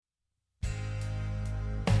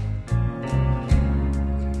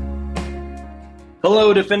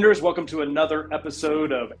Hello, defenders. Welcome to another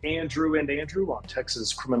episode of Andrew and Andrew on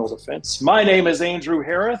Texas Criminal Defense. My name is Andrew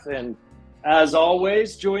Harris, and as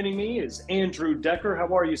always, joining me is Andrew Decker.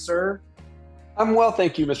 How are you, sir? I'm well,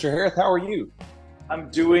 thank you, Mr. Harris. How are you?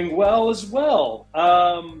 I'm doing well as well.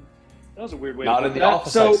 That was a weird way to Not put in the that.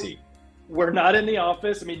 office, I So, see. we're not in the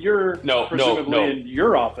office. I mean, you're No, no, presumably no. in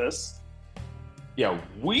your office. Yeah,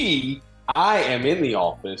 I am in the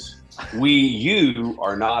office. You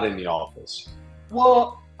are not in the office.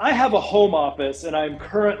 Well, I have a home office, and I'm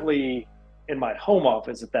currently in my home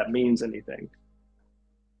office, if that means anything.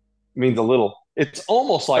 It means a little. It's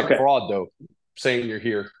almost like Okay. fraud, though, saying you're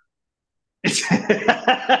here.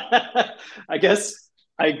 I guess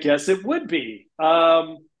I guess it would be.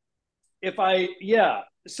 If I yeah,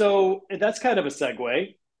 so that's kind of a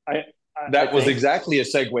segue. I I That was think exactly a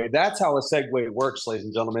segue. That's how a segue works, ladies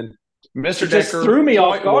and gentlemen. it Mr. just Decker, threw me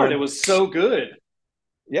off point guard. It one. was so good.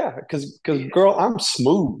 Yeah, because girl, I'm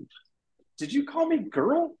smooth. Did you call me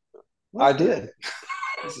girl? I What the? did.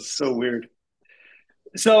 This is so weird.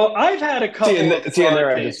 So I've had a couple of See, in fraud there,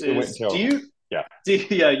 it went cases. terrible. Yeah.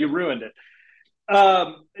 Yeah, you ruined it.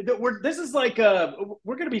 This is like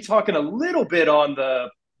we're going to be talking a little bit on the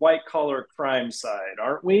white collar crime side,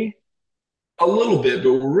 aren't we? A little bit,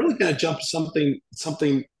 but we're really going to jump to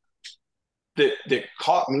something that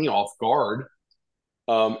caught me off guard,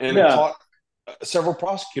 and it Yeah. caught several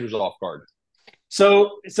prosecutors off guard.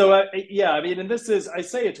 Yeah, I mean, and this is, I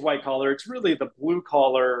say it's white collar. It's really the blue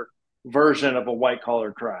collar version of a white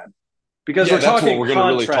collar crime because Yeah, we're that's what talking we're going to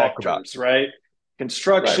really talk about. contractors, right? Right, we're going to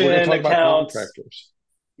Construction talk about accounts. contractors.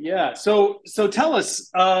 Yeah. So tell us,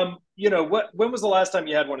 when was the last time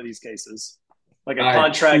you had one of these cases, like a I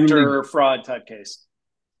truly, contractor fraud type case?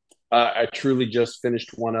 I truly just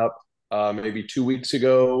finished one up maybe 2 weeks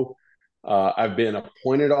ago. I've been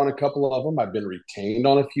appointed on a couple of them. I've been retained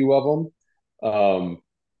on a few of them.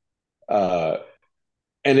 Uh,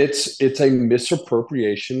 and it's a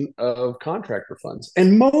misappropriation of contractor funds.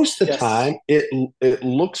 And most of the Yes. time, it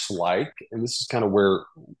looks like, and this is kind of where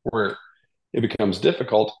it becomes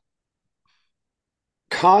difficult.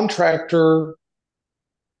 Contractor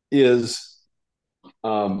is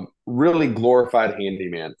really glorified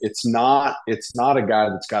handyman. It's not a guy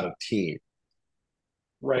that's got a team,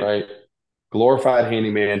 Right. right? Glorified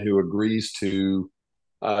handyman who agrees to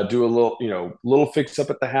do a little fix up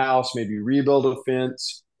at the house, maybe rebuild a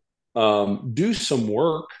fence, do some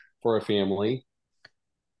work for a family,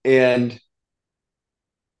 and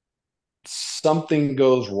something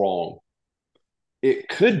goes wrong. It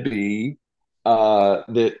could be that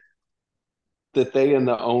they and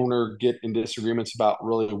the owner get in disagreements about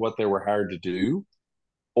really what they were hired to do, Yes.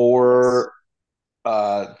 or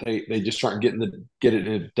they just aren't get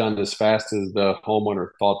it done as fast as the homeowner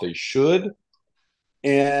thought they should,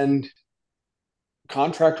 and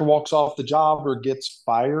contractor walks off the job or gets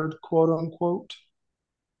fired, quote unquote.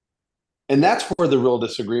 And that's where the real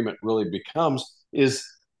disagreement really becomes is,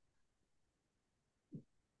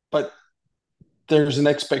 but there's an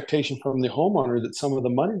expectation from the homeowner that some of the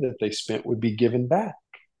money that they spent would be given back.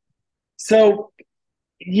 So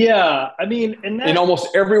yeah, I mean, and In that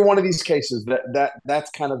almost every one of these cases,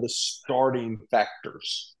 that's kind of the starting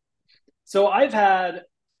factors. So I've had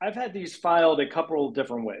these filed a couple of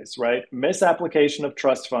different ways, right? Misapplication of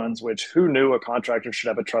trust funds, which who knew a contractor should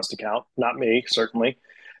have a trust account? Not me, certainly.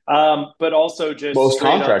 But also just Most straight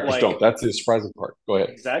up contractors like don't. That's the surprising part. Go ahead.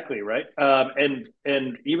 exactly right.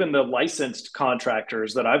 And even the licensed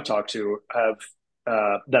contractors that I've talked to have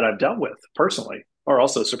that I've dealt with personally are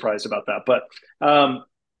also surprised about that.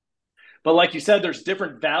 But like you said, there's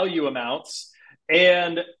different value amounts,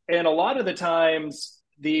 and a lot of the times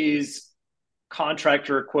these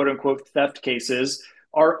contractor quote unquote theft cases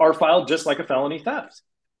are filed just like a felony theft.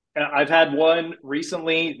 I've had one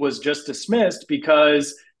recently was just dismissed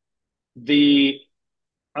because the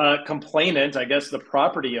complainant, I guess the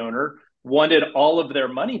property owner, wanted all of their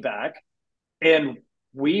money back, and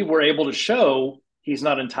we were able to show he's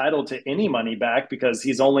not entitled to any money back because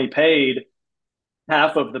he's only paid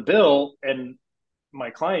half of the bill, and my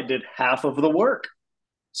client did half of the work.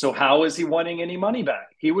 So how is he wanting any money back?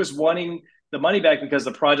 He was wanting the money back because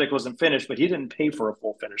the project wasn't finished, but he didn't pay for a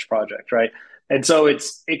full finished project, right? And so it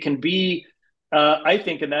can be, I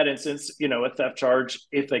think in that instance, a theft charge,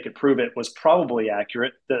 if they could prove it, was probably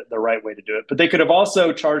accurate, the right way to do it. But they could have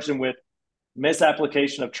also charged him with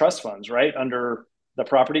misapplication of trust funds, right, under the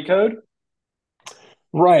property code.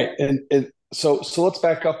 Right. And so let's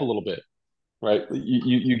back up a little bit. Right.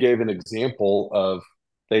 You gave an example of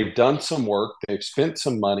they've done some work, they've spent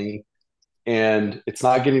some money, and it's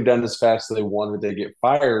not getting done as fast as they wanted. They get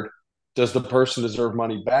fired. Does the person deserve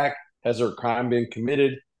money back? Has there a crime been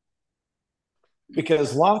committed?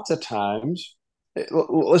 Because lots of times,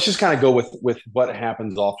 let's just kind of go with what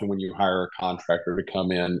happens often when you hire a contractor to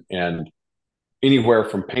come in and anywhere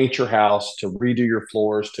from paint your house to redo your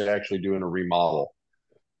floors to actually doing a remodel.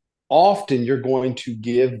 Often you're going to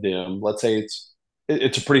give them, let's say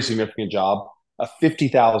it's a pretty significant job, a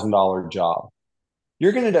 $50,000 job.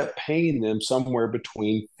 You're going to end up paying them somewhere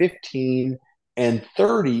between 15 and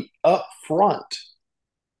 30 up front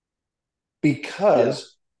Yeah.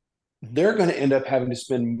 because they're going to end up having to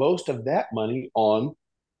spend most of that money on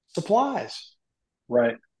supplies,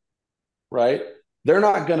 Right. right? They're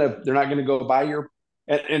not gonna go buy your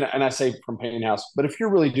and I say from painting house, but if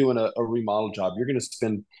you're really doing a remodel job, you're going to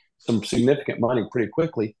spend some significant money pretty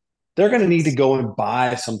quickly. They're going to need to go and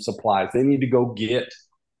buy some supplies. They need to go get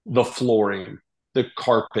the flooring, the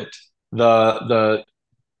carpet, the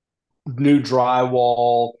new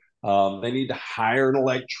drywall. They need to hire an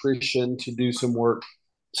electrician to do some work.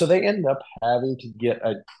 So they end up having to get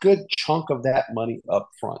a good chunk of that money up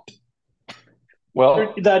front.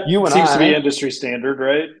 Well, That you and seems to be I, industry standard,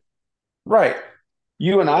 right? right.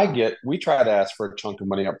 You and I we try to ask for a chunk of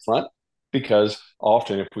money up front because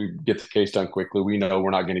often if we get the case done quickly, we know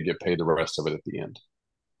we're not going to get paid the rest of it at the end.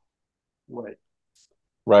 Right.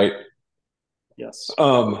 Right. Yes.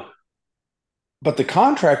 Um, but the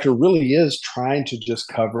contractor really is trying to just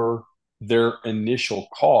cover their initial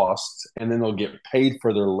costs and then they'll get paid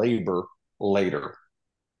for their labor later.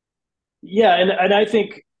 Yeah, and I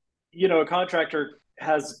think a contractor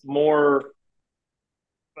has more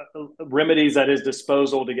remedies at his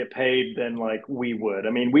disposal to get paid than like we would. I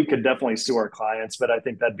mean, we could definitely sue our clients, but I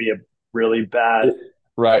think that'd be a really bad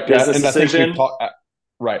Right. Yeah. business And I think we've decision. talked,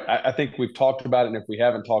 right. I think we've talked about it. And if we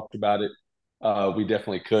haven't talked about it, we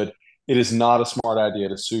definitely could. It is not a smart idea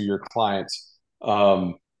to sue your clients.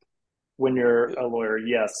 When you're a lawyer,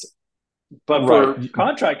 yes. But Right. for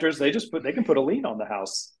contractors, they can put a lien on the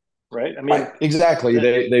house, right? I Right. mean, Exactly.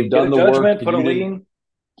 They've get a done the work judgment, and put a you lien.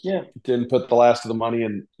 Yeah, didn't put the last of the money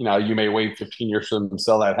and you may wait 15 years for them to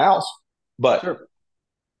sell that house, but sure.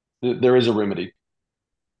 there is a remedy.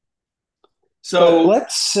 But So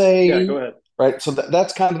let's yeah, go say, ahead. right, so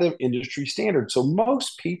that's kind of the industry standard. So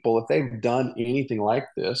most people, if they've done anything like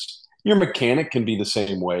this, your mechanic can be the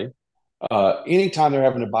same way. Anytime they're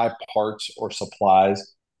having to buy parts or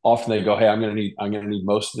supplies, often they go, "Hey, I'm gonna need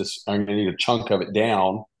most of this. I'm gonna need a chunk of it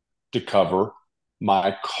down to cover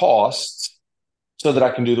my costs so that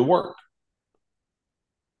I can do the work."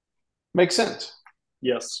 Makes sense.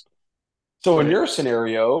 Yes, So in right. your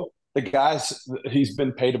scenario, he's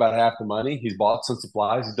been paid about half the money. He's bought some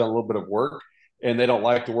supplies. He's done a little bit of work, and they don't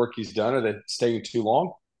like the work he's done, or they're staying too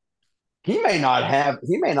long. He may not have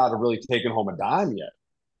really taken home a dime yet.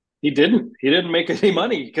 He didn't. He didn't make any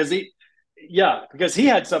money because he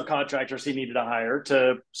had subcontractors he needed to hire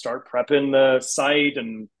to start prepping the site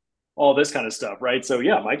and all this kind of stuff, right? So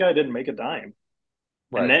yeah, my guy didn't make a dime,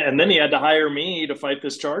 Right. and then he Right. had to hire me to fight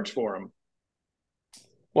this charge for him,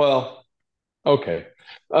 Well, okay.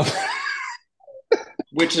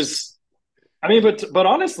 which is, I mean, but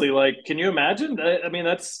honestly, like, can you imagine? I mean,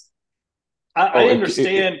 that's I Oh,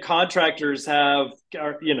 understand contractors have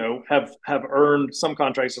earned some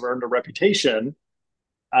contracts have earned a reputation,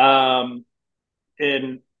 um,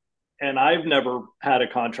 and I've never had a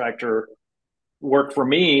contractor work for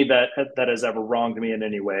me that has ever wronged me in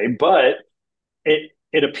any way. But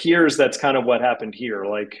it appears that's kind of what happened here.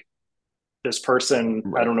 Like this person,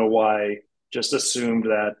 I right. don't know why, just assumed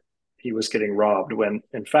that he was getting robbed when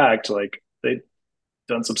in fact, like they'd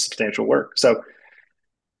done some substantial work. So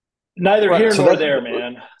neither Right. here So nor that there,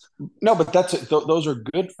 man. no, but those are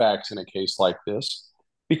good facts in a case like this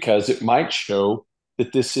because it might show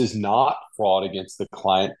that this is not fraud against the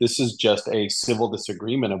client. This is just a civil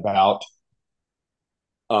disagreement about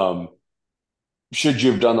um, should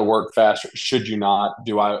you have done the work faster? Should you not?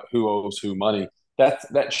 Do I? Who owes who money?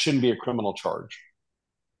 That shouldn't be a criminal charge,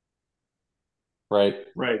 right?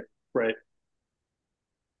 Right, right.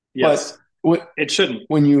 But Yes, it shouldn't.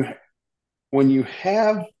 when you when you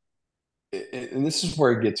have, and this is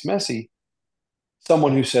where it gets messy,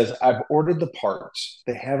 someone who says, "I've ordered the parts,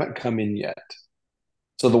 they haven't come in yet."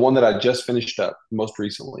 So the one that I just finished up most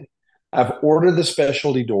recently, I've ordered the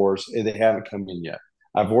specialty doors and they haven't come in yet.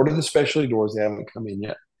 I've ordered the specialty doors, they haven't come in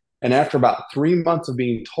yet. And after about 3 months of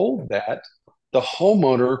being told that, the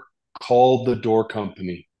homeowner called the door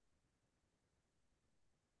company.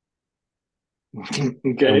 And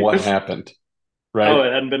Okay. what happened? Oh, Right?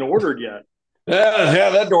 it hadn't been ordered yet.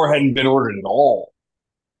 Yeah, that door hadn't been ordered at all.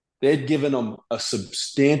 They'd given them a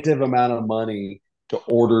substantive amount of money to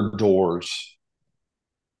order doors,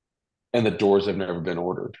 and the doors have never been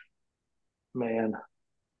ordered. Man.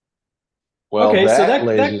 Well, Okay, so that, that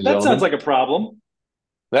ladies that and that sounds gentlemen, like a problem,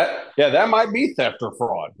 that might be theft or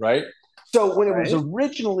fraud, right? So when it was right?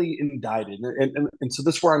 originally indicted, and so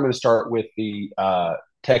this is where I'm going to start with the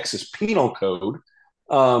Texas Penal Code.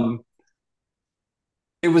 Um,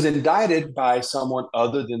 it was indicted by someone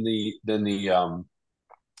other than the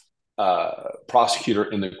prosecutor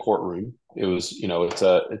in the courtroom. It was,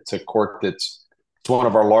 it's a court that's it's one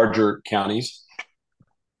of our larger counties,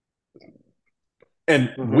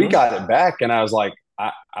 and we Mm-hmm. got it back, and I was like,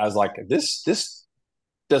 this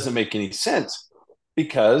doesn't make any sense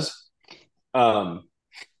because um,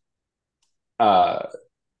 uh,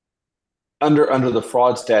 under the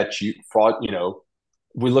fraud statute,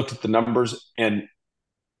 we looked at the numbers and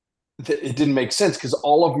it didn't make sense because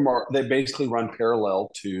all of them they basically run parallel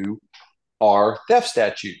to our theft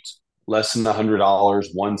statutes. Less than $100,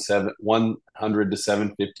 100 to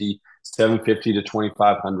 750, 750 to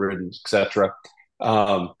 2,500, etc.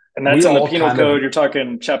 And that's We in the all penal kind of code. You're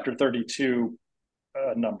talking chapter 32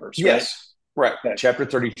 numbers, right? yes, right, Okay, chapter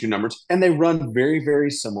 32 numbers, and they run very very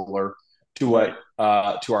similar to what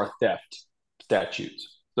right, to our theft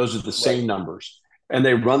statutes. Those are the right, same numbers, and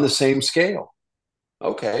they run the same scale.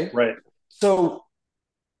 Okay, right. so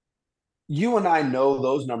you and I know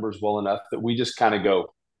those numbers well enough that we just kind of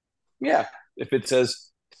go, yeah, if it says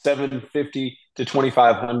 750 to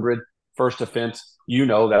 2,500 first offense,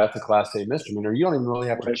 that's a class A misdemeanor. You don't even really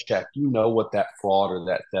have to Right, check. You know what that fraud or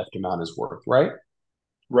that theft amount is worth, right?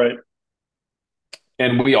 right.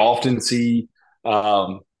 And we often see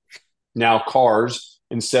um, now cars,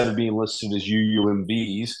 instead of being listed as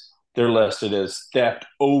UUMVs, they're listed as theft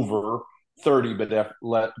over 30, but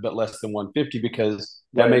less than 150 because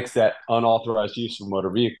that Right. makes that unauthorized use of a motor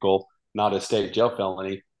vehicle not a state jail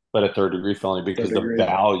felony, but a third-degree felony because Third the degree.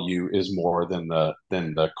 value is more than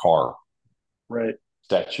the car Right.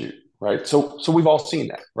 statute, right? So we've all seen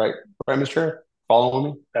that, right? Right, Mr. Chair?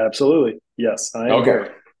 Following me? Absolutely. Yes, I am Okay.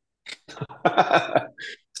 here.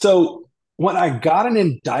 So when I got an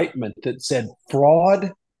indictment that said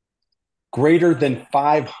fraud greater than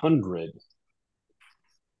 500,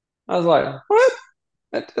 I was like, what?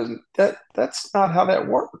 That's not how that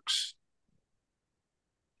works.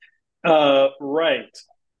 Right.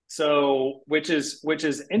 So, which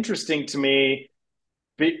is interesting to me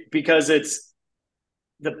because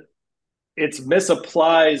the it's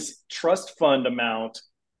misapplies trust fund amount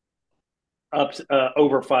up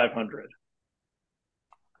over 500.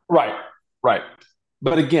 Right, right.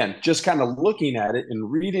 But again, just kind of looking at it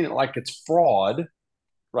and reading it like it's fraud,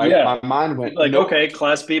 right? Yeah. My mind went, Like, nope, okay,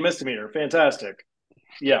 class B misdemeanor. Fantastic.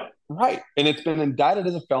 Yeah. right. And it's been indicted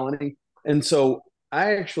as a felony. And so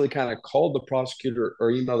I actually kind of called the prosecutor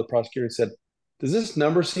or emailed the prosecutor and said, does this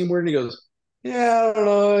number seem weird? And he goes, yeah, I don't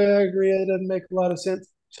know. I agree. It doesn't make a lot of sense.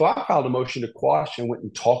 So I filed a motion to quash and went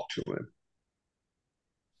and talked to him.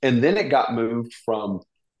 And then it got moved from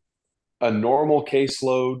a normal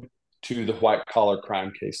caseload to the white collar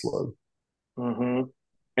crime caseload. Mm-hmm.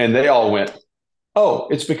 And they all went, oh,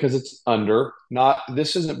 it's because it's under not,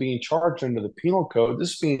 this isn't being charged under the penal code.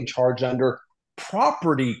 This is being charged under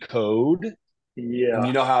property code. And Yeah.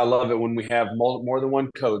 you know how I love it when we have more than one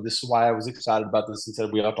code. This is why I was excited about this and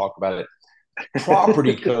said we all talk about it.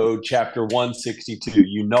 Property code, chapter 162.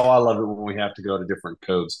 You know I love it when we have to go to different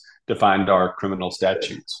codes to find our criminal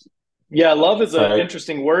statutes. Yeah, love is an Right.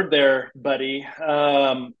 interesting word there, buddy.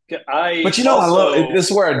 I But I love it. also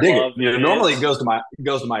This is where I dig it. love it. Normally it goes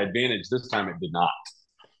to my advantage. This time it did not.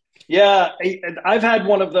 Yeah, I've had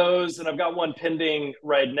one of those, and I've got one pending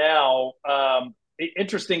right now.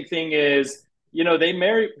 Interesting thing is, they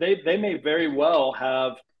may very well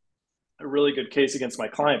have a really good case against my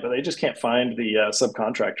client, but they just can't find the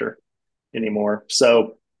subcontractor anymore.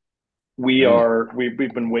 So Mm.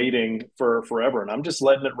 we've been waiting for forever, and I'm just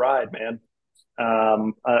letting it ride, man.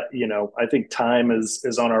 I think time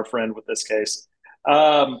is on our friend with this case.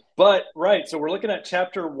 But right, so we're looking at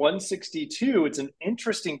chapter 162. It's an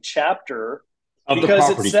interesting chapter Of the because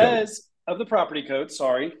it property code. says of the property code,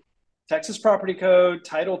 sorry, Texas Property Code,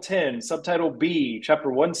 Title 10, Subtitle B, Chapter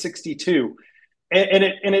 162, and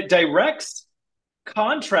it directs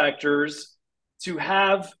contractors to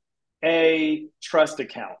have a trust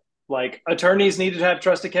account. Like attorneys need to have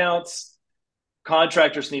trust accounts,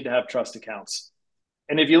 contractors need to have trust accounts.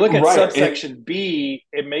 And if you look at Right. And subsection B,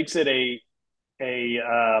 a it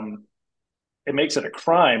makes it a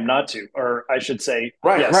crime not to, or I should say,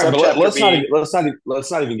 right, yeah, right. But subchapter B.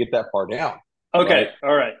 let's not even get that far down. Okay, Right.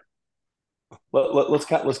 all right. Let's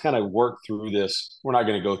kind of work through this. We're not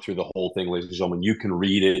going to go through the whole thing, ladies and gentlemen. You can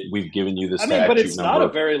read it. We've given you the I mean, but statute it's not a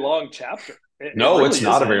number. very long chapter. It No, really it's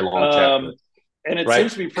not a very isn't. long chapter. And it right?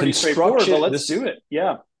 seems to be pretty straightforward, but Construction, let's this do it.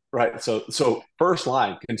 Yeah. right. So first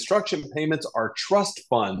line, construction payments are trust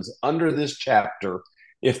funds under this chapter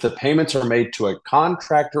if the payments are made to a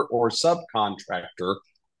contractor or subcontractor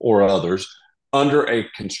or others under a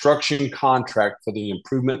construction contract for the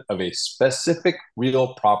improvement of a specific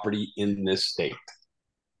real property in this state.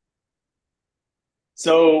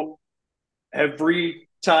 So every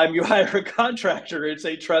time you hire a contractor, it's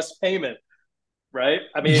a trust payment, right?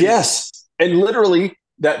 I mean, Yes. And literally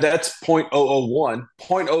that's 0.001.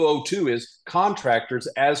 0.002 is contractors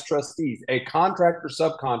as trustees. A contractor,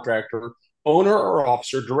 subcontractor, owner or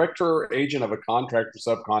officer, director or agent of a contractor,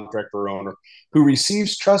 subcontractor, or owner who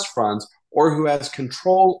receives trust funds or who has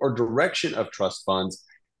control or direction of trust funds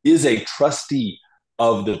is a trustee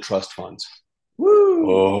of the trust funds.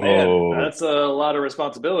 woo, man, Oh, that's a lot of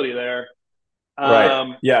responsibility there. right.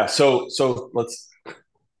 Um, Yeah. So let's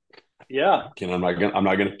yeah. again, I'm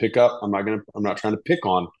not trying to pick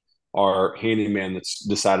on our handyman that's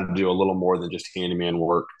decided to do a little more than just handyman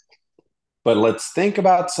work. But let's think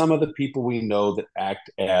about some of the people we know that act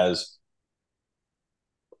as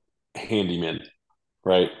handymen,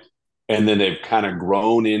 right? And then they've kind of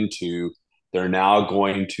grown into they're now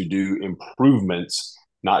going to do improvements,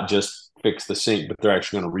 not just fix the sink, but they're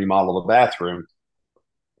actually going to remodel the bathroom.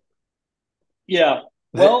 Yeah.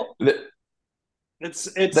 They, Well, they, they don't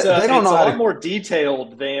it's know a how lot to. more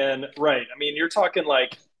detailed than right. I mean, you're talking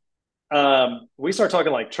like we start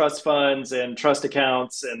talking like trust funds and trust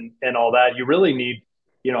accounts and all that. You really need,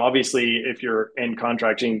 obviously, if you're in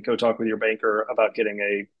contracting, go talk with your banker about getting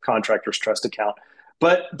a contractor's trust account.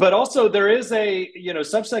 But also there is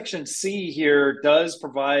subsection C here does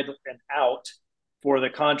provide an out for the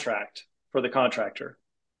contract for the contractor,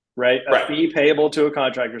 right? A Right. fee payable to a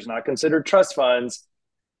contractor is not considered trust funds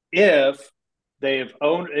if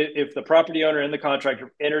if the property owner and the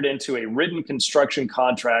contractor entered into a written construction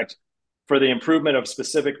contract for the improvement of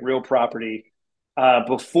specific real property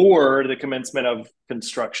before the commencement of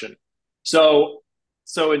construction. So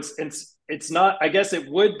it's not. I guess it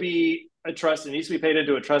would be a trust. It needs to be paid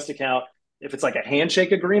into a trust account if it's like a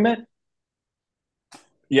handshake agreement,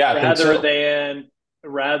 Yeah, I think rather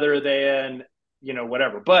so. than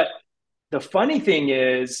whatever. But the funny thing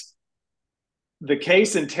is, the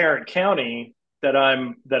case in Tarrant County that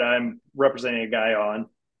I'm representing a guy on.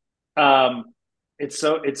 It's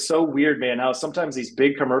so weird, man. How sometimes these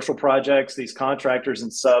big commercial projects, these contractors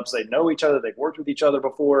and subs, they know each other, they've worked with each other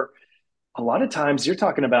before. A lot of times, you're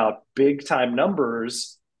talking about big time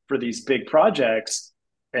numbers for these big projects,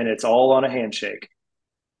 and it's all on a handshake.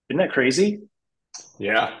 Isn't that crazy?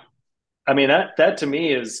 Yeah. I mean, that to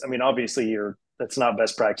me is, I mean, obviously that's not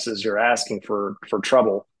best practices. You're asking for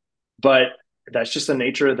trouble, but that's just the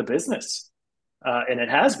nature of the business, and it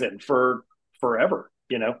has been for forever.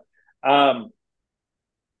 Um,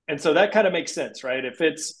 and so that kind of makes sense, right? If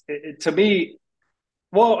to me,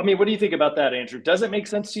 well, I mean, what do you think about that, Andrew? Does it make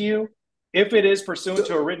sense to you if it is pursuant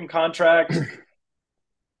to a written contract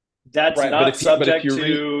that's Right. But not if subject you read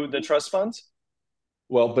to the trust funds?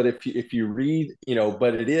 well, but if you read,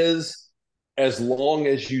 but it is as long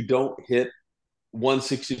as you don't hit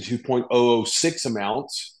 162.006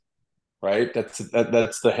 amounts, right? That's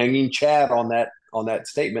the hanging chad on that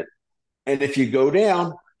statement. And if you go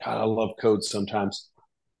down, God, I love codes sometimes.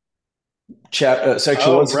 Section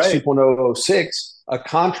Oh, right. 162.006, a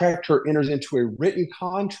contractor enters into a written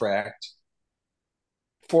contract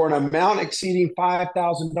for an amount exceeding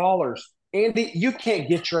 $5,000. Andy, you can't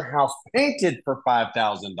get your house painted for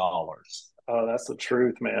 $5,000, Oh, that's the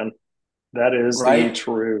truth, man. That is the right?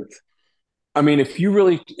 truth. I mean, if you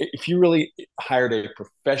really hired a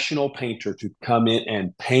professional painter to come in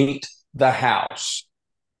and paint the house,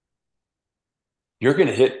 you're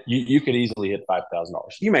going to you could easily hit $5,000.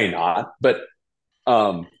 You may not,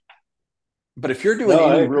 um, but if you're doing No,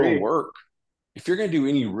 I any real agree. work, if you're going to do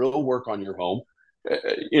any real work on your home,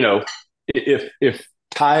 you know, if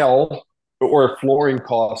tile or flooring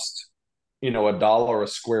costs, $1 a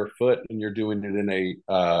square foot, and you're doing it in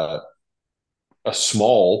a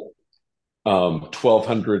small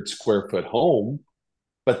 1,200 square foot home,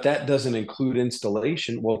 but that doesn't include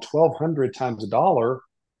installation. Well, 1,200 times $1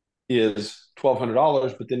 is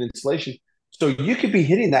 $1,200, but then installation. So you could be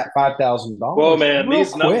hitting that Whoa, $5,000 man, real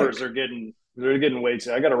these quick, numbers are getting way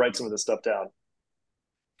too. I got to write some of this stuff down.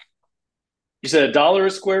 You said $1 a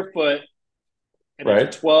square foot, and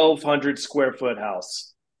it's a right? 1,200 square foot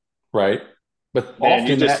house. Right. But Man,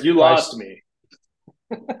 often that you lost price, me.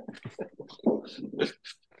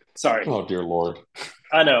 Sorry. oh dear Lord.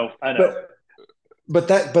 I know. I know. But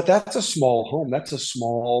but that's a small home. That's a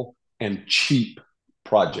small and cheap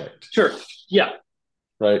project, Sure. Yeah.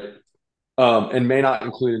 right? and may not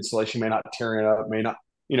include installation, may not tear it up, may not,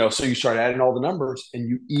 so you start adding all the numbers and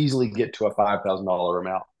you easily get to a $5,000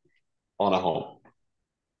 amount on a home.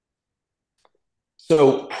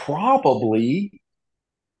 So probably,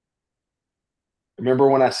 remember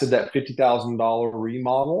when I said that $50,000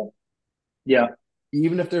 remodel? Yeah.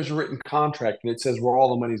 Even if there's a written contract and it says where all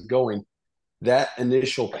the money's going, that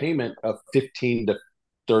initial payment of $15,000 to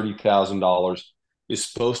 $30,000 is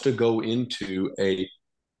supposed to go into a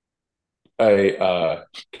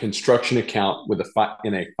construction account with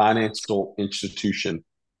in a financial institution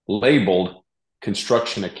labeled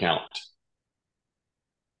construction account.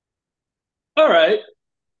 All right.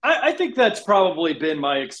 I think that's probably been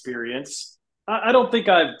my experience. I don't think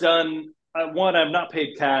I've done one. I've not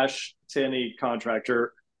paid cash to any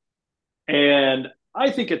contractor, and I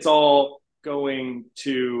think it's all going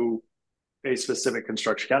to a specific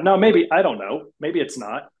construction account. Now, maybe I don't know. Maybe it's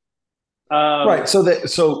not. Right.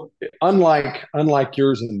 So unlike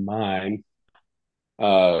yours and mine,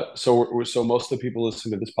 so most of the people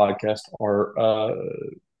listening to this podcast are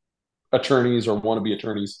attorneys or want to be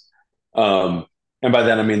attorneys. And by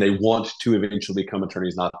that I mean they want to eventually become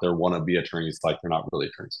attorneys, not they're want to be attorneys like they're not really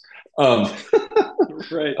attorneys.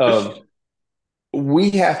 Right.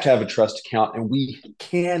 We have to have a trust account, and we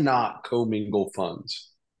cannot commingle funds.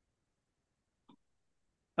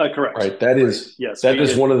 Correct. Right. That is right. Yes. that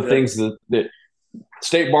is one of the things that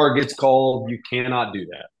state bar gets called. You cannot do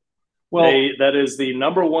that. Well, that is the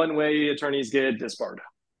number one way attorneys get disbarred.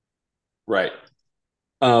 Right.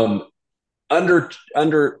 Under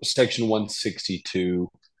Section 162,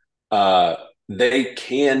 they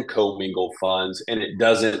can commingle funds, and it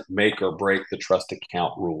doesn't make or break the trust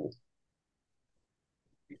account rule.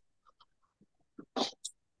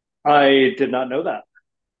 I did not know that.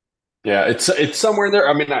 Yeah, it's somewhere in there.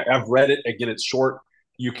 I mean, I've read it. Again, it's short.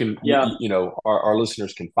 You can, our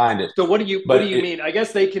listeners can find it. So what do you mean? I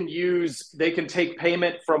guess they can take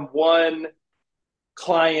payment from one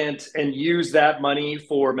client and use that money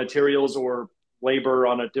for materials or labor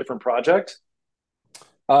on a different project.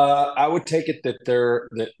 I would take it that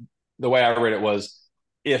the way I read it was,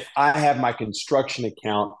 if I have my construction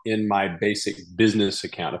account in my basic business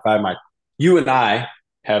account, if I have you and I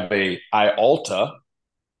have a IALTA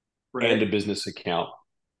right. and a business account.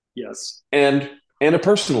 Yes. And a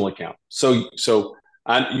personal account. So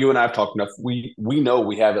you and I have talked enough. We know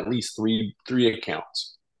we have at least three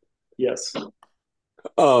accounts. Yes.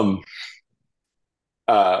 In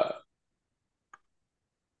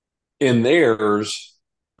theirs,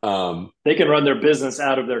 they can run their business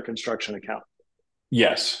out of their construction account.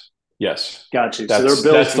 Yes. Got you. So their bills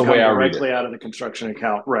that's can the way come I read directly it. out of the construction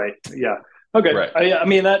account. Right. Yeah. Okay. Right. I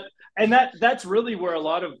mean that's really where a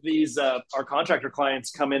lot of these our contractor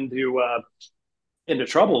clients come into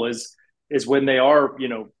trouble is when they are,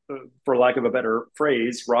 for lack of a better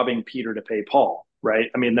phrase, robbing Peter to pay Paul. Right.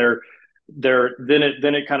 I mean, then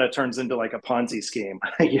it kind of turns into like a Ponzi scheme.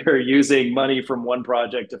 You're using money from one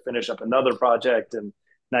project to finish up another project, and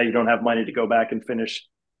now you don't have money to go back and finish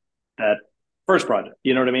that first project.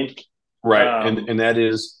 You know what I mean? Right. And that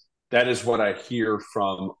is what I hear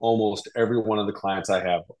from almost every one of the clients I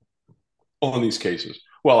have on these cases.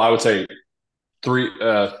 Well, I would say three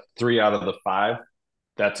out of the five,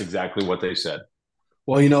 that's exactly what they said.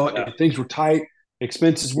 Well, things were tight,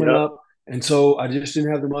 expenses went up, and so I just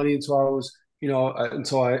didn't have the money, and so I was,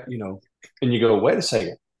 and you go, wait a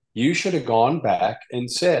second, you should have gone back and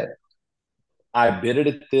said, I bid it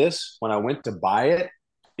at this. When I went to buy it,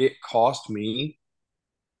 it cost me,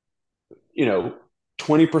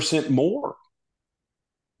 20% more.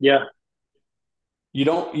 Yeah. You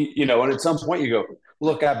don't, and at some point you go,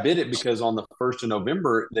 look, I bid it because on the 1st of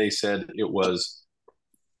November, they said it was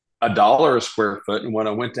 $1 a square foot. And when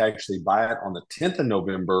I went to actually buy it on the 10th of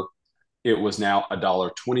November, it was now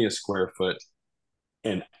 $1.20 a square foot.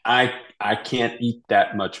 And I can't eat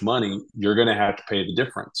that much money. You're going to have to pay the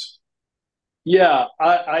difference. Yeah.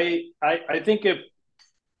 I think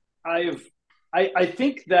I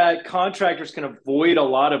think that contractors can avoid a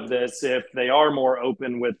lot of this if they are more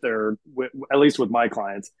open at least with my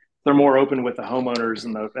clients, they're more open with the homeowners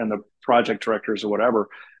and the project directors or whatever,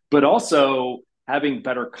 but also having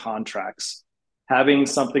better contracts, having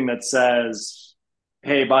something that says,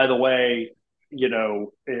 hey, by the way, the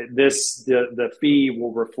fee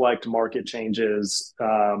will reflect market changes,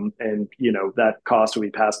 and that cost will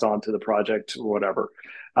be passed on to the project or whatever.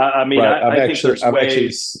 I mean, right. I think there's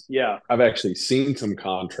ways. I've actually seen some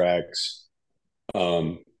contracts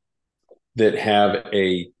that have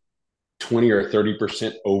a 20 or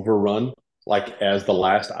 30% overrun, like as the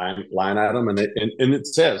last line item, and it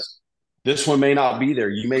says this one may not be there.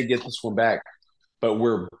 You may get this one back. but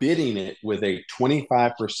we're bidding it with a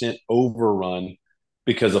 25% overrun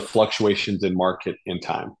because of fluctuations in market and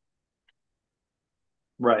time.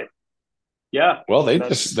 Right. Yeah. Well,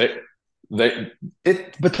 That's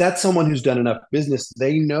but that's someone who's done enough business.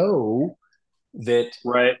 They know that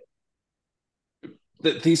right.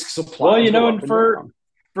 these Well, supplies go up and and down.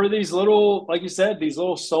 for these little, like you said, these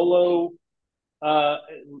little solo uh,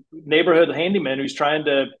 neighborhood handyman who's trying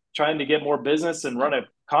to get more business and run a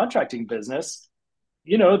contracting business,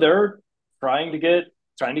 they're trying to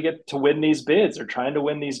get to win these bids or trying to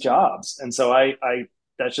win these jobs. And so I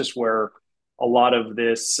that's just where a lot of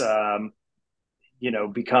this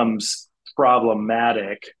becomes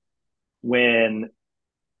problematic when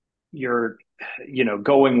you're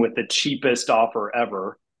going with the cheapest offer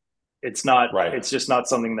ever. Right. It's just not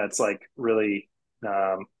something that's like really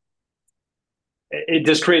um, it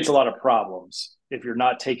just creates a lot of problems if you're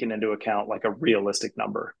not taking into account like a realistic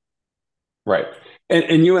number. Right.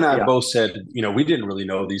 And you and I Yeah. both said, we didn't really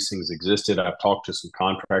know these things existed. I've talked to some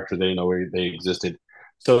contractors, they know they existed.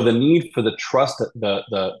 So the need for the trust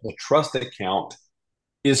account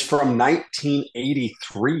is from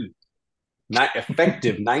 1983, not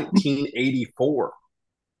effective 1984.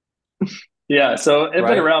 Yeah. So it's been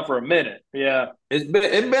Right. around for a minute. Yeah. It's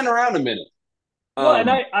been around a minute. Well, and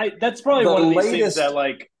I that's probably The one of these things that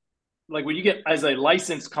latest like when you get as a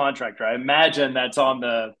licensed contractor, I imagine that's on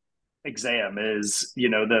the exam is,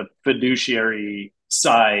 the fiduciary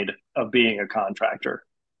side of being a contractor.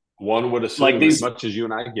 one would Like assume, as these, much as you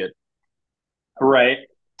and I get. right?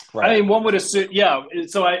 I Right. mean, one would assume, yeah.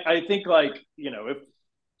 So I think like, if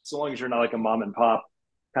so long as you're not like a mom and pop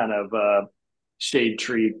kind of shade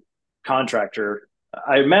tree contractor,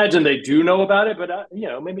 I imagine they do know about it, but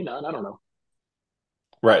maybe not. I don't know.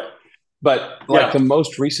 Right. But like Yeah. the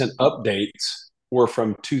most recent updates were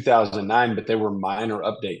from 2009, but they were minor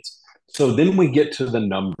updates. So then we get to the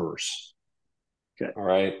numbers. Okay. All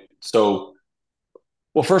right. So,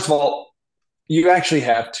 well, first of all, you actually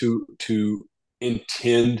have to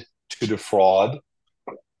intend to defraud,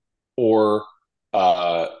 or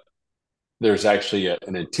uh, there's actually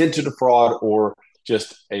an intent to defraud, or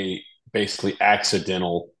just a basically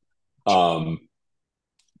accidental um,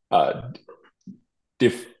 uh,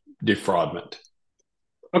 defraudment.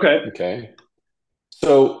 Okay. Okay.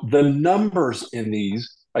 So the numbers in these,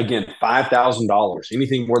 again, $5,000.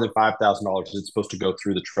 Anything more than $5,000 is supposed to go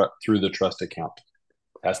through the trust account.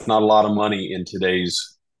 That's not a lot of money in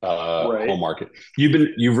today's Right. home market.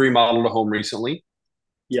 You've remodeled a home recently,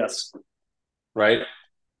 Yes. right?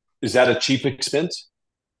 Is that a cheap expense?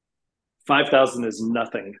 5,000 is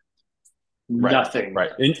nothing. Right, Nothing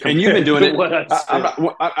right. And you've been compared doing to it. what I've I'm spent.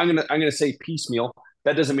 not. I'm gonna say piecemeal.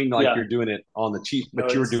 That doesn't mean like Yeah. you're doing it on the cheap, No,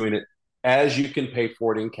 but you're it's doing it as you can pay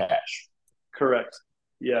for it in cash. correct.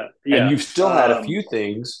 Yeah. And Yeah. you've still had a few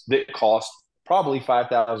things that cost probably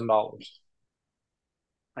 $5,000.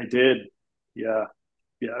 I did. Yeah.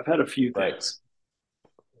 Yeah. I've had a few Right. things.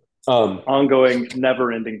 Um, Ongoing,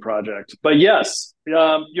 never ending project. But yes,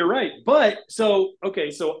 you're right. But so,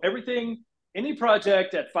 okay. So everything, any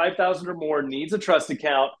project at 5,000 or more needs a trust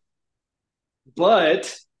account,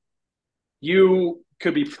 but you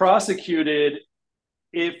could be prosecuted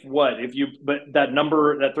if what? If you, but that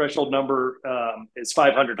threshold number is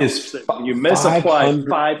 $500. is You five misapply hundred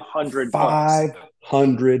 500 bucks.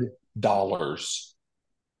 $500.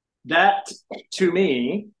 That to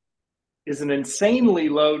me is an insanely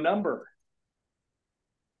low number.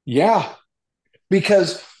 Yeah,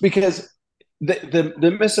 because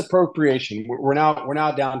the misappropriation, we're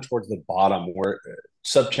now down towards the bottom where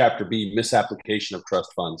subchapter B, misapplication of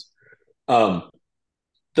trust funds. Um,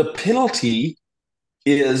 the penalty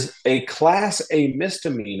is a class A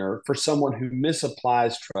misdemeanor for someone who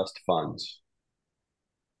misapplies trust funds.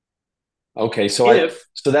 Okay, so I If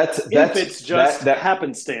so if that's it's just that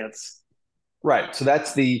happenstance. right. So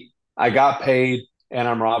that's the I got paid and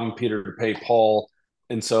I'm robbing Peter to pay Paul.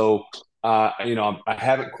 And so I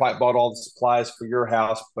haven't quite bought all the supplies for your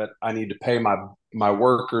house, but I need to pay my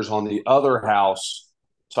workers on the other house.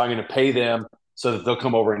 So I'm going to pay them so that they'll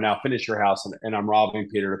come over and now finish your house, and I'm robbing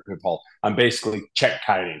Peter to pay Paul. I'm basically check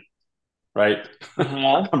kiting, right?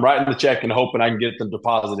 Uh-huh. I'm writing the check and hoping I can get them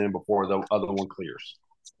deposited in before the other one clears.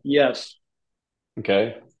 Yes.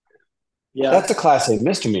 Okay. Yeah. That's a class A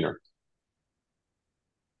misdemeanor.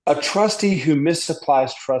 A trustee who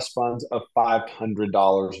misapplies trust funds of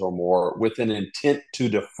 $500 or more with an intent to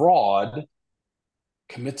defraud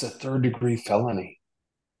commits a third-degree felony.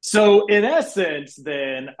 So, in essence,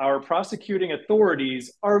 then our prosecuting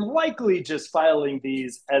authorities are likely just filing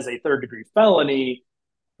these as a third degree felony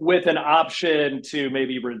with an option to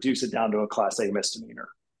maybe reduce it down to a class A misdemeanor.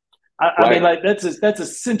 I mean, Right. like that's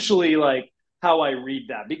essentially like how I read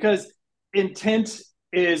that, because intent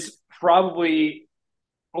is probably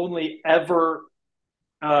only ever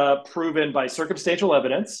proven by circumstantial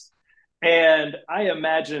evidence. And I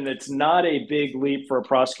imagine it's not a big leap for a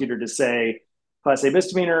prosecutor to say, class A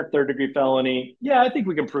misdemeanor, third degree felony. Yeah, I think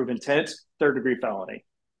we can prove intent, third degree felony.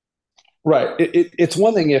 Right. It's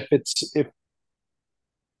one thing if if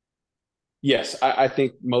yes, I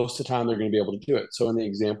think most of the time they're going to be able to do it. So in the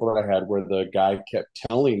example that I had where the guy kept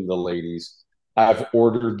telling the ladies, I've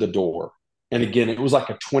ordered the door. And again, it was like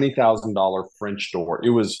a $20,000 French door. It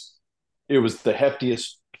was the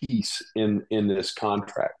heftiest piece in this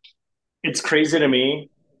contract. It's crazy to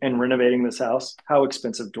me in renovating this house how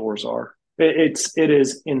expensive doors are. It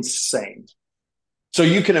is insane. So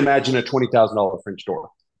you can imagine a $20,000 French door.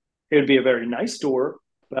 It would be a very nice door,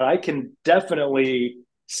 but I can definitely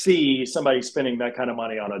see somebody spending that kind of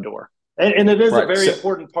money on a door. And it is a Right. very So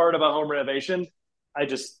important part of a home renovation. I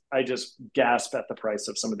just gasp at the price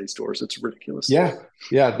of some of these doors. It's ridiculous. yeah,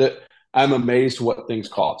 yeah, I'm amazed what things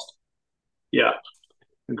cost. Yeah,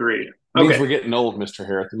 agreed. It means Okay. we're getting old, Mr.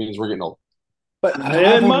 Harris. It means we're getting old. But I've In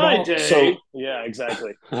heard it my all. So day, yeah,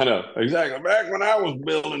 exactly. I know exactly. Back when I was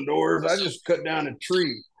building doors, I just cut down a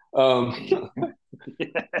tree. Um, Yeah,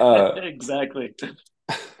 uh, exactly.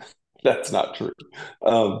 that's not true.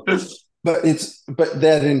 Um, but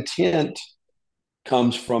that intent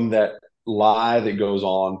comes from that lie that goes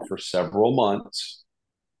on for several months,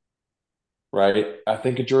 right? I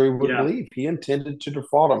think a jury would Yeah, believe he intended to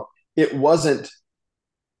defraud them. It wasn't,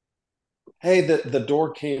 hey, the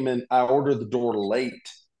door came in. I ordered the door late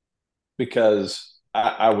because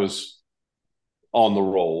I was on the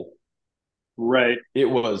roll. right. It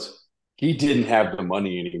was he didn't have the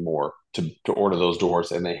money anymore to order those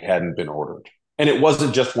doors, and they hadn't been ordered. And it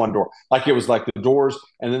wasn't just one door. Like it was like the doors,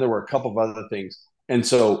 and then there were a couple of other things. And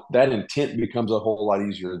so that intent becomes a whole lot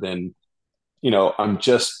easier than, I'm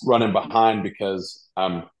just running behind because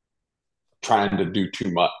I'm trying to do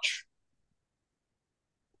too much.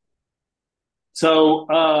 So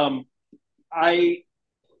I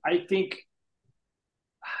I think,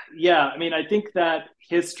 yeah, I mean, I think that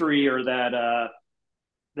history, or that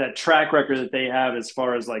track record that they have as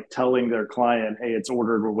far as like telling their client, hey, it's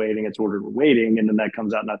ordered, we're waiting, it's ordered, we're waiting, and then that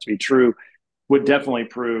comes out not to be true, would definitely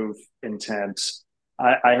prove intent.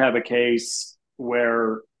 I have a case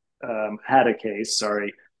where, had a case,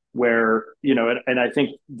 sorry, where, and I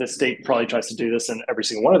think the state probably tries to do this in every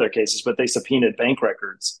single one of their cases, but they subpoenaed bank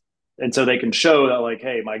records. And so they can show that, like,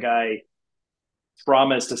 hey, my guy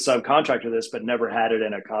promised a subcontractor this, but never had it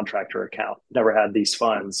in a contractor account, never had these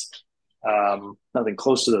funds, nothing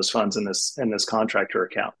close to those funds in this contractor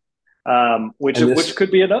account, which And which this, could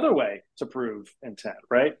be another way to prove intent,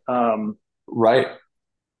 right? right?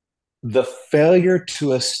 The failure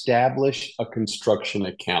to establish a construction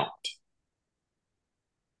account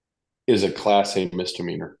is a class A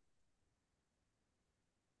misdemeanor.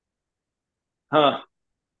 Huh.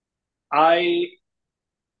 I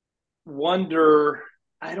wonder.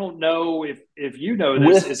 I don't know if you know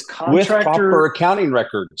this. with Is with proper contractor accounting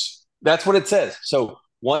records. That's what it says. So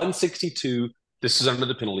 162, this is under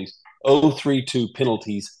the penalties. 032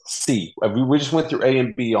 penalties C. We just went through A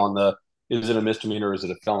and B on the is it a misdemeanor or is it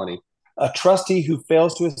a felony? A trustee who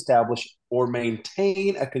fails to establish or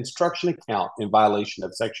maintain a construction account in violation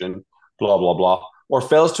of section blah blah blah, or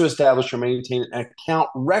fails to establish or maintain an account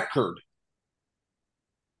record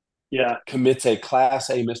Yeah. commits a class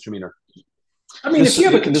A misdemeanor. I mean, if This you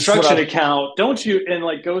have a this is what construction I account, don't you, and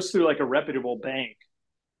like goes through like a reputable bank,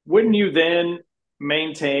 wouldn't you then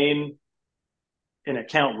maintain an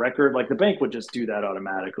account record? Like the bank would just do that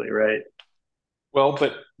automatically, right? well,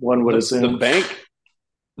 but One would the assume.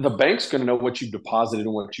 the bank's going to know what you deposited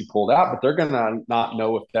and what you pulled out, but they're going to not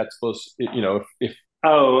know if that's supposed to, if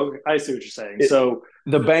Oh, I see what you're saying. it, So,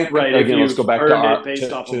 the bank, right, if again, let's you've go back to earned it our,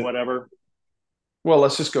 based off of whatever. well,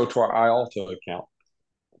 let's just go to our IALTA account.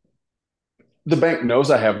 The bank knows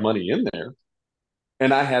I have money in there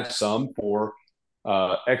and I have some for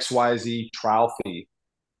XYZ trial fee,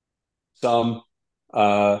 some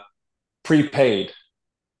uh, prepaid,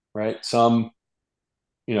 right? Some,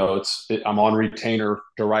 I'm on retainer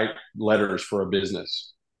to write letters for a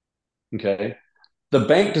business. Okay. The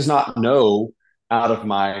bank does not know out of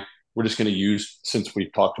my, we're just going to use, since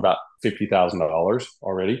we've talked about $50,000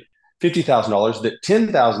 already, $50,000, that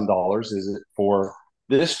 $10,000 is for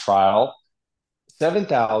this trial,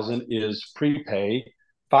 7,000 is prepay,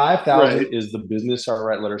 5,000 Right. is the business I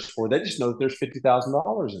write letters for. They just know that there's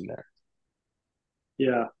 $50,000 in there.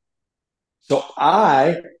 Yeah. So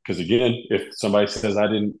because again, if somebody says I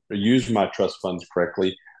didn't use my trust funds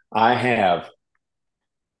correctly, I have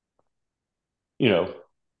you know,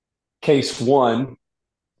 case one,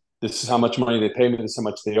 this is how much money they pay me. This is how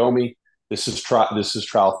much they owe me. This is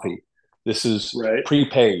trial fee. This is Right.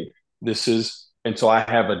 prepaid. This is, and so I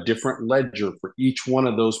have a different ledger for each one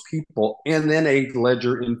of those people, and then a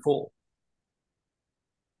ledger in full.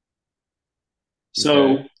 So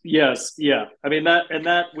Okay. yes, yeah. I mean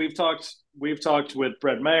that we've talked with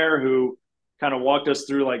Brett Mayer, who kind of walked us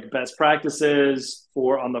through like best practices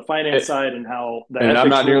for on the finance side and how the And I'm ethics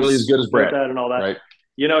not nearly as rules good as support Brett, that and all that. right?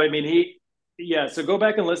 I mean, yeah. So go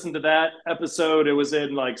back and listen to that episode. It was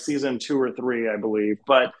in like season 2 or 3, I believe.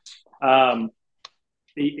 But um,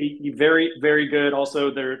 very, very good.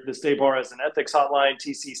 Also, the State Bar has an ethics hotline.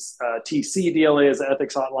 TCDLA is an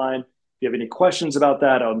ethics hotline. If you have any questions about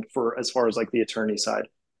that, for as far as like the attorney side,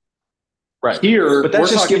 Right. But here we're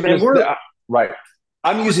that's just talking, giving and us we're. right.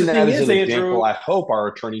 I'm But using the that thing as is, an example. Andrew, I hope our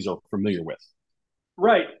attorneys are familiar with.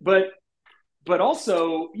 right? But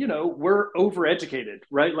also, we're overeducated,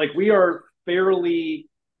 right? Like we are fairly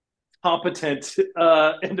competent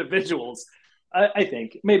individuals. I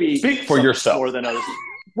think maybe Speak for some yourself. more than others.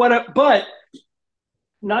 But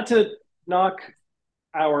not to knock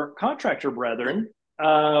our contractor brethren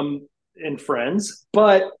and friends,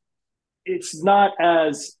 but it's not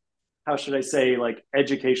as, how should I say, like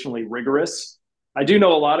educationally rigorous. I do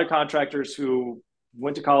know a lot of contractors who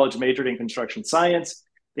went to college, majored in construction science.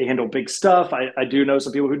 They handle big stuff. I do know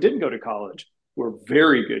some people who didn't go to college who are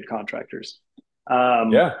very good contractors.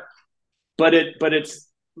 Um, Yeah. but it's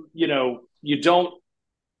you don't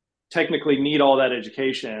technically need all that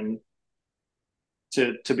education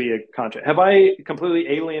to be a contractor. Have I completely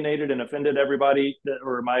alienated and offended everybody,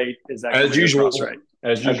 or is that As coming across usual. right?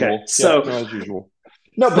 As Okay, usual. Yeah. so No, as usual.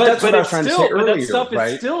 No, but but that's what but I was it's trying to say still but that earlier, stuff is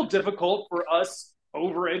right? still difficult for us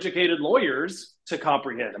overeducated lawyers to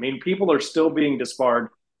comprehend. I mean, people are still being disbarred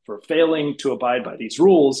for failing to abide by these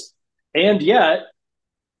rules, and yet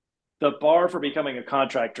the bar for becoming a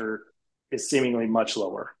contractor is seemingly much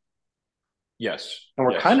lower. Yes. And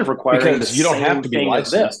we're Yes. kind of requiring the Because you don't have same to be thing of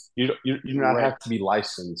them. licensed. You do not Right. have to be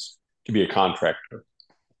licensed to be a contractor,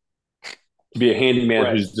 to be a handyman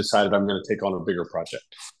Right. who's decided I'm going to take on a bigger project.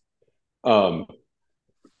 Um,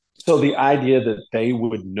 so the idea that they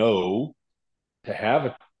would know to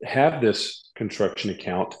have this construction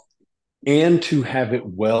account and to have it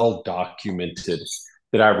well documented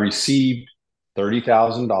that I received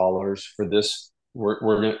 $30,000 for this.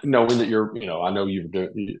 We're knowing that I know you've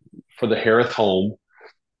doing for the Harris home,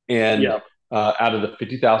 and Yeah. out of the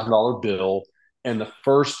 $50,000 bill, and the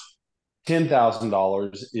first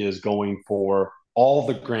 $10,000 is going for all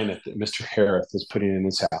the granite that Mr. Harris is putting in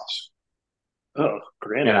his house, Oh, and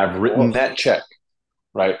granted. I've written Whoa. that check.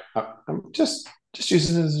 Right, I'm just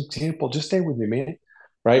using it as an example. Just stay with me, man. I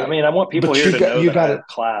Right, mean, I want people but here to know you that I got it. have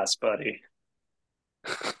class, buddy.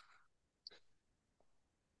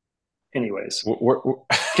 Anyways, We're,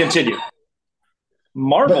 continue. but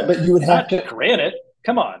Marble, you would have not to. granite.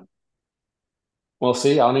 Come on. Well,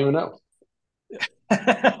 see, I don't even know.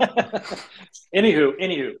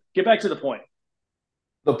 Anywho, get back to the point.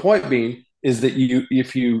 The point being is that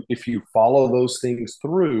if you follow those things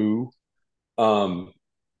through, um,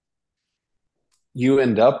 you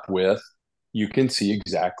end up with you can see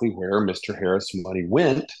exactly where Mr. Harris' money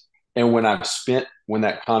went, and when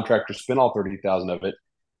that contractor spent all 30,000 of it,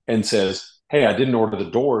 and says, "Hey, I didn't order the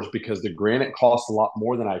doors because the granite cost a lot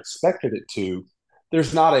more than I expected it to."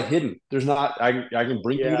 There's not a hidden. There's not. I can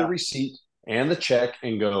bring you the Yeah, receipt and the check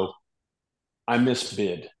and go, I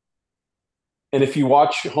misbid. And if you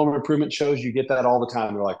watch home improvement shows, you get that all the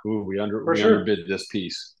time. They're like, "Ooh, for we sure. underbid this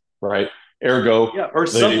piece, right? Ergo, Yeah, or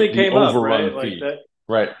something the came up, right? overrun Like fee, that.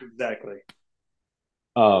 right?" Exactly.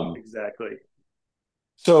 Um, Exactly.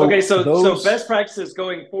 Okay, so so those, best practices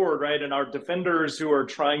going forward, right? And our defenders who are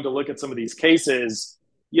trying to look at some of these cases,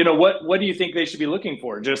 what do you think they should be looking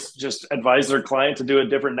for? Just advise their client to do it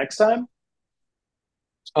different next time?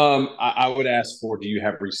 I would ask for: do you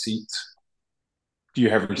have receipts? Do you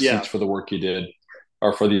have Yeah. receipts for the work you did,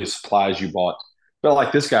 or for the supplies you bought? But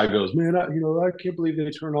like this guy goes, "Man, I can't believe they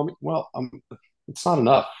turned on me." Well, it's not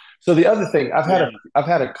enough. So the other thing, Yeah. I've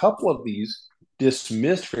had a couple of these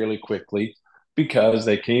dismissed fairly quickly because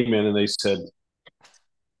they came in and they said,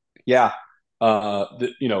 "Yeah,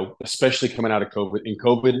 especially coming out of COVID. In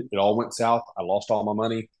COVID, it all went south. I lost all my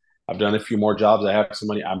money. I've done a few more jobs. I have some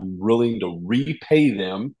money. I'm willing to repay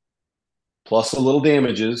them plus a little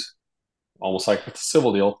damages, almost like it's a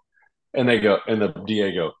civil deal." And they go, and the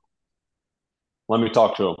DA go, "Let me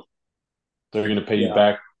talk to them. They're going to pay you Yeah.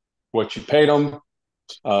 back what you paid them,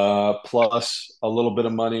 plus a little bit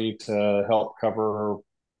of money to help cover.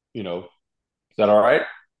 Is that all right?"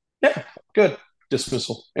 Yeah, good.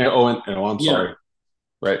 dismissal. And I'm Yeah. sorry.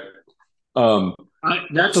 Right. Um, so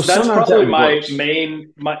That's sometimes that probably my works.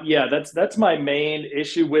 main my yeah that's my main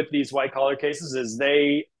issue with these white collar cases is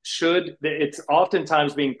they should it's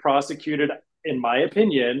oftentimes being prosecuted in my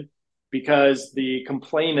opinion because the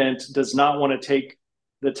complainant does not want to take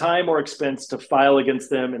the time or expense to file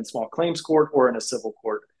against them in small claims court or in a civil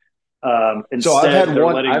court. So I've Instead, had they're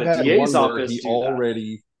one. letting I've the had DA's one where office he do that.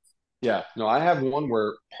 already. Yeah. No, I have one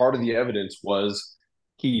where part of the evidence was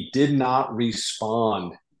he did not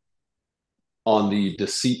respond on the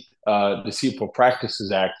Deceitful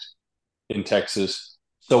Practices Act in Texas.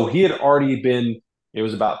 So he had already been. It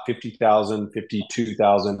was about 50,000,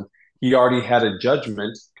 52,000. He already had a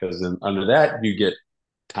judgment because under that you get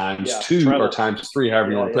times Yeah, two or treble. times three,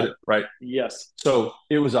 however you Yeah, want to put yeah. it, right? Yes. So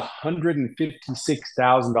it was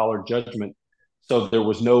 $156,000 judgment. So there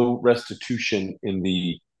was no restitution in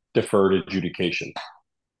the deferred adjudication.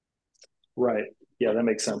 Right. Yeah, that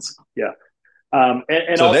makes sense. Yeah. And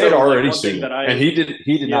So they had also like already one thing sued him, that and I he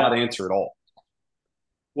did not yeah, answer at all.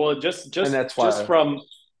 well, And that's just why, from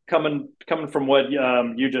coming from what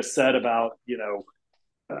you just said about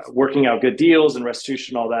working out good deals and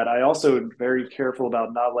restitution, all that. I also am very careful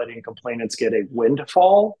about not letting complainants get a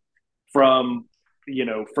windfall from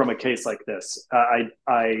from a case like this. I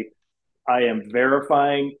am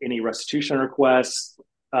verifying any restitution requests.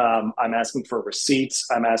 I'm asking for receipts.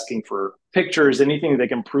 I'm asking for pictures, anything that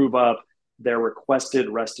can prove up their requested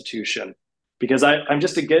restitution. Because I'm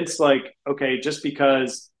just against like, okay, just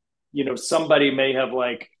because somebody may have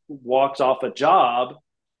like walked off a job,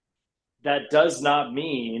 that does not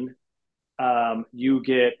mean you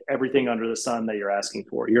get everything under the sun that you're asking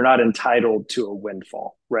for. You're not entitled to a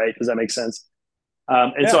windfall, right? Does that make sense?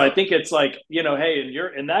 And so yeah, I think it's like, hey,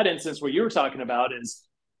 in that instance, what you were talking about is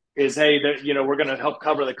hey, that we're going to help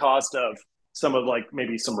cover the cost of some of like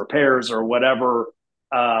maybe some repairs or whatever,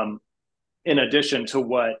 um, in addition to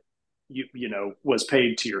what was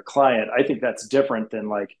paid to your client. I think that's different than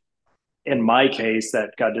like in my case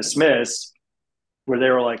that got dismissed, where they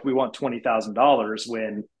were like, we want $20,000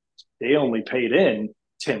 when they only paid in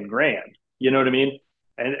 10 grand. You know what I mean?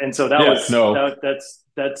 And so yeah, no,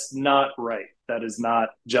 that's not right. That is not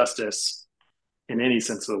justice in any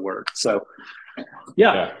sense of the word. So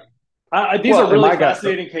yeah, yeah. these are Well, and really my guy,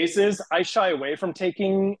 fascinating cases. I shy away from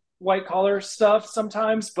taking white collar stuff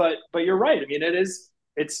sometimes, but you're right. I mean,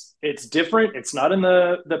 it's different. It's not in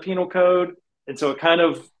the penal code, and so it kind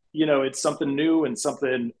of it's something new and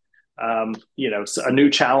something a new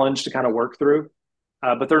challenge to kind of work through.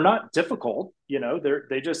 But they're not difficult.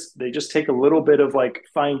 They just take a little bit of like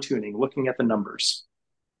fine tuning, looking at the numbers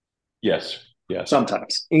yes, yes.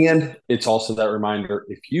 sometimes. And it's also that reminder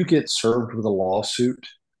if you get served with a lawsuit,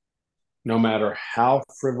 no matter how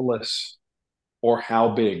frivolous or how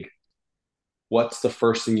big, what's the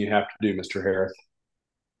first thing you have to do, Mr. Harris?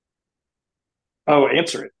 Oh,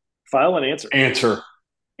 answer it. File and answer. Answer.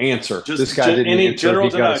 Answer. This Just guy didn't any answer. general He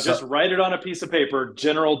got denial. a Just write it on a piece of paper.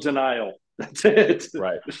 General denial. That's it.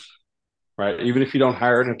 right. Right. Even if you don't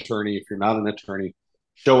hire an attorney, if you're not an attorney,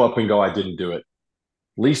 show up and go, I didn't do it.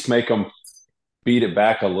 At least make them beat it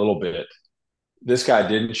back a little bit. This guy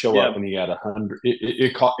didn't show up Yeah. and he had 100.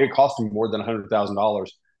 It cost him more than $100,000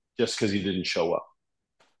 just because he didn't show up.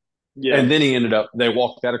 Yeah. And then he ended up, they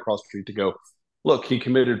walked that across the street to go, look, he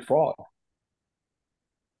committed fraud.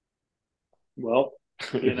 Well,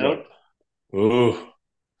 you It's like, know. ooh.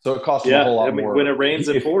 So it cost him a Yeah. whole I lot mean, when more. it rains,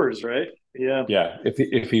 it If pours, right? Yeah. Yeah,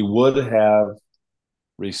 if he would have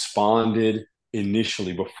responded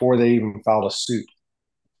initially before they even filed a suit,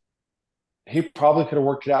 he probably could have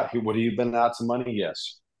worked it out. Would he have been out some money?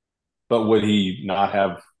 Yes. But would he not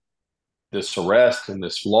have this arrest and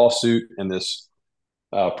this lawsuit and this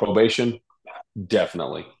probation?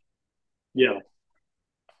 Definitely. Yeah.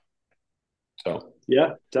 So,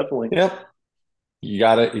 Yeah. Definitely. yep. You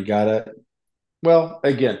got to. Well,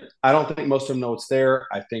 again, I don't think most of them know it's there.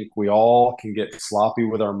 I think we all can get sloppy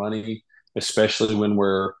with our money, especially when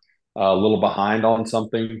we're a little behind on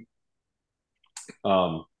something.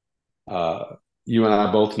 Um, uh, you and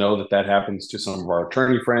I both know that that happens to some of our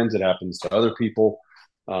attorney friends. It happens to other people.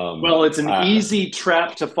 Well, it's an I, easy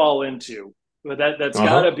trap to fall into. But that's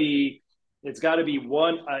got to uh-huh. be it's got to be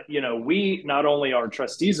one. We not only are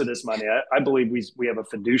trustees of this money. I believe we have a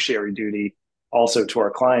fiduciary duty also to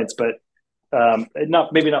our clients, but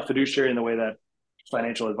not maybe not fiduciary in the way that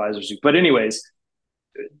financial advisors do. But anyways,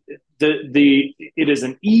 the it is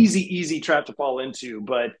an easy trap to fall into,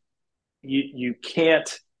 but you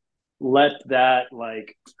can't let that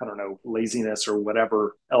like I don't know laziness or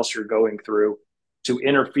whatever else you're going through to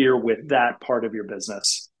interfere with that part of your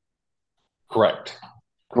business. Correct.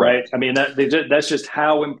 right? Correct. I mean, that's just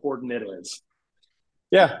how important it is.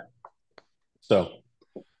 Yeah. So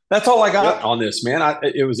that's all I got Yep. on this, man.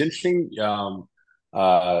 It was interesting.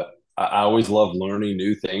 I always love learning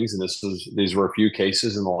new things, and these were a few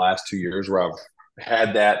cases in the last 2 years where I've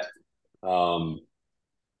had that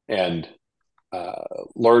and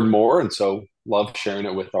learned more, and so love sharing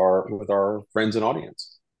it with our friends and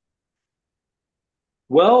audience.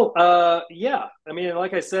 Well, yeah. I mean,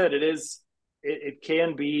 like I said, it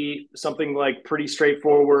can be something like pretty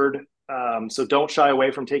straightforward. So don't shy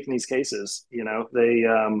away from taking these cases. You know,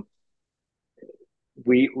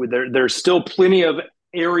 there's still plenty of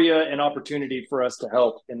area and opportunity for us to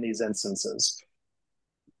help in these instances.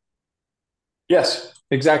 Yes,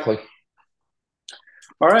 exactly.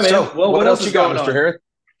 All right, man. So, Well, what what else else you is got, going Mr. on? Harris?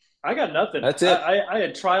 I got nothing. That's it. I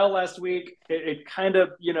had trial last week. It kind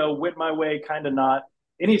of, went my way, kind of not.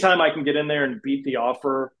 Anytime I can get in there and beat the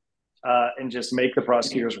offer and just make the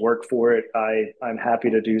prosecutors work for it, I'm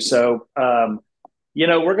happy to do so.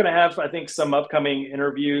 We're going to have, I think, some upcoming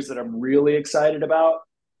interviews that I'm really excited about.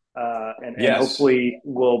 And Yes. hopefully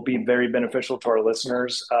will be very beneficial to our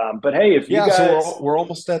listeners. But hey, if you Yeah, so guys, we're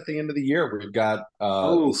almost at the end of the year. We've got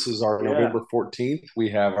oh this is our yeah, November 14th. We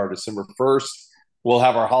have our December 1st. We'll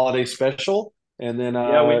have our holiday special, and then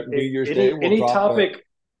yeah, New Year's Day any we'll any drop a. topic,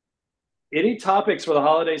 any topics for the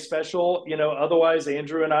holiday special. Otherwise,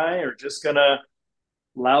 Andrew and I are just gonna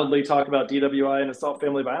loudly talk about DWI and assault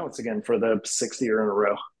family violence again for the sixth year in a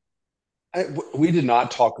row. We did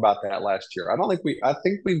not talk about that last year. I don't think we. I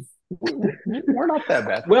think we're not that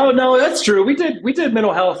bad. Well, no, that's true. We did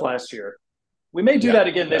mental health last year. We may do Yeah, that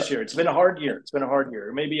again yeah, this year. It's been a hard year. It's been a hard year.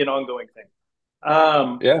 It may be an ongoing thing.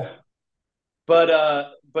 Um, yeah. but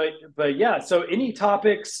yeah. So any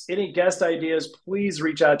topics, any guest ideas, please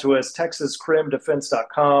reach out to us.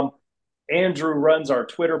 TexasCrimDefense.com. Andrew runs our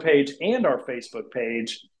Twitter page and our Facebook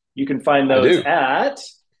page. You can find I those do. at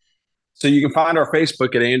So you can find our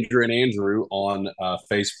Facebook at Andrew and Andrew on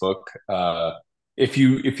Facebook. If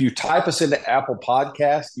you type us into Apple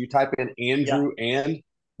Podcast, you type in yeah, Andrew and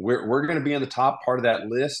we're going to be in the top part of that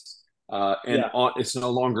list. And yeah. it's no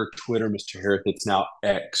longer Twitter, Mr. Harris. It's now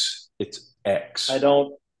X. It's I X.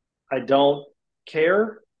 don't I don't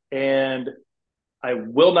care, and I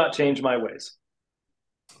will not change my ways.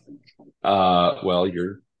 Well,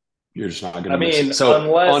 you're just not going I to miss mean, it. So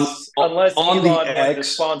unless on the Elon wanted to X.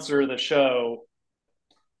 sponsor the show,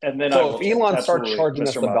 and then I So will if change. Elon starts Absolutely, charging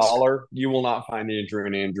us Mr. the Musk. dollar, you will not find Andrew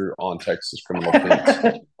and Andrew on Texas Criminal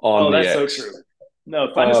Defense on Oh, the that's so X. true.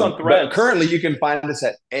 No, find us on But Threads. currently, you can find us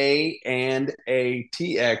at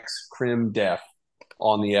ATX Crim Def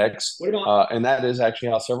on the X, What about and that is actually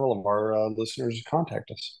how several of our listeners contact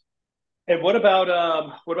us. and what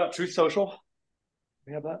about Truth Social?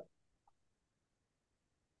 We have that.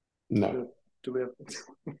 No, Do we have?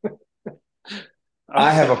 I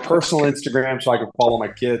have a personal Okay. Instagram so I can follow my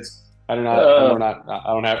kids. I do not. We're Uh, not.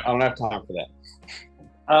 I don't have time for that.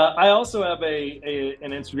 I also have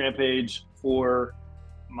an Instagram page for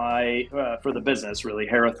my for the business, really,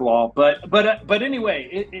 Harith Law. But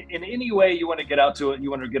anyway, in any way you want to get out to it, you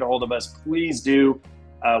want to get a hold of us, please do.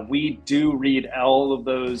 We do read all of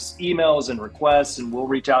those emails and requests, and we'll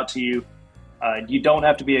reach out to you. You don't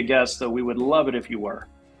have to be a guest, though. We would love it if you were.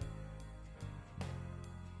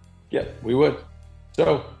 Yeah, we would.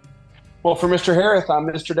 So, well, for Mr. Harris, I'm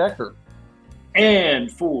Mr. Decker. And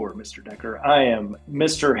for Mr. Decker, I am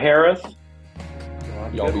Mr. Harith.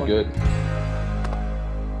 Y'all be good.